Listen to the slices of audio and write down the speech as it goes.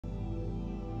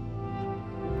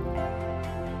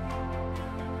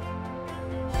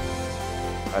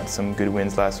I had some good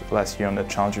wins last year on the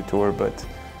Challenger Tour, but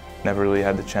never really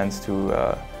had the chance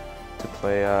to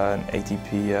play an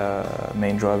ATP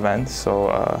main draw event. So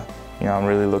you know, I'm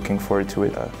really looking forward to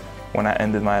it. When I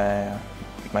ended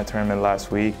my tournament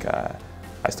last week,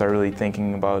 I started really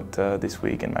thinking about this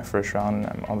week in my first round.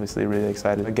 I'm obviously really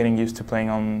excited. Getting used to playing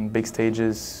on big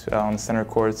stages, on center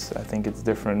courts, I think it's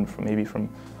different maybe from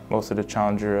most of the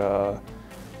Challenger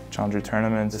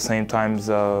tournaments. At the same time,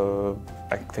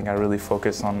 I think I really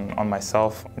focus on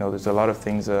myself. You know, there's a lot of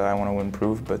things I want to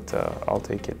improve, but I'll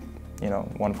take it, you know,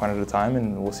 one point at a time,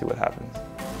 and we'll see what happens.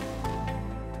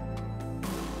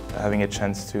 Having a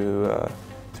chance to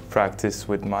practice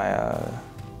with my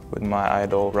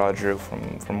idol Roger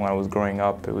from when I was growing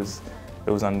up, it was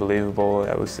unbelievable.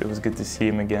 It was good to see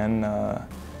him again.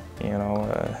 You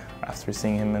know, after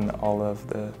seeing him in all of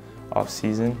the off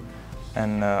season,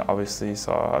 and obviously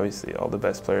saw all the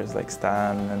best players like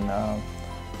Stan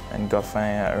and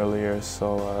Goffin earlier.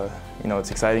 So you know,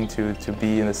 it's exciting to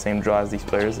be in the same draw as these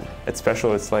players. It's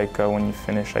special. It's like when you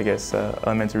finish, I guess,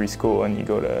 elementary school and you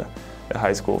go to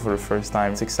high school for the first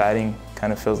time. It's exciting.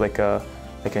 Kind of feels like a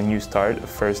new start, a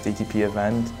first ATP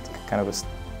event, kind of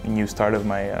a new start of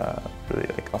my really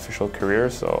like official career.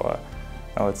 So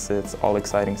no, it's all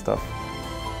exciting stuff.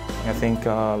 I think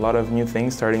a lot of new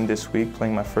things starting this week,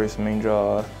 playing my first main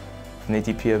draw of an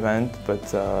ATP event. But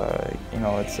you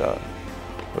know, it's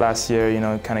last year, you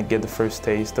know, kind of get the first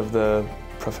taste of the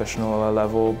professional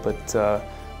level. But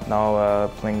now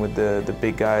playing with the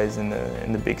big guys in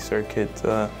the big circuit.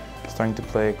 Starting to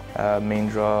play main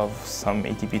draw of some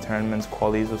ATP tournaments,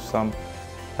 qualies of some.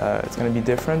 It's going to be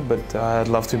different, but I'd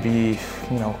love to be,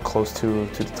 you know, close to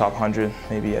the top 100,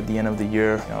 maybe at the end of the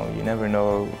year. You know, you never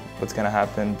know what's going to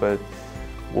happen, but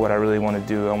what I really want to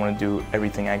do, I want to do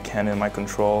everything I can in my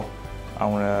control. I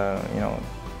want to, you know,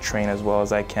 train as well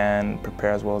as I can,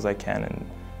 prepare as well as I can, and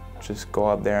just go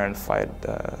out there and fight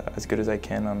as good as I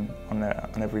can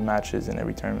on every matches and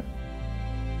every tournament.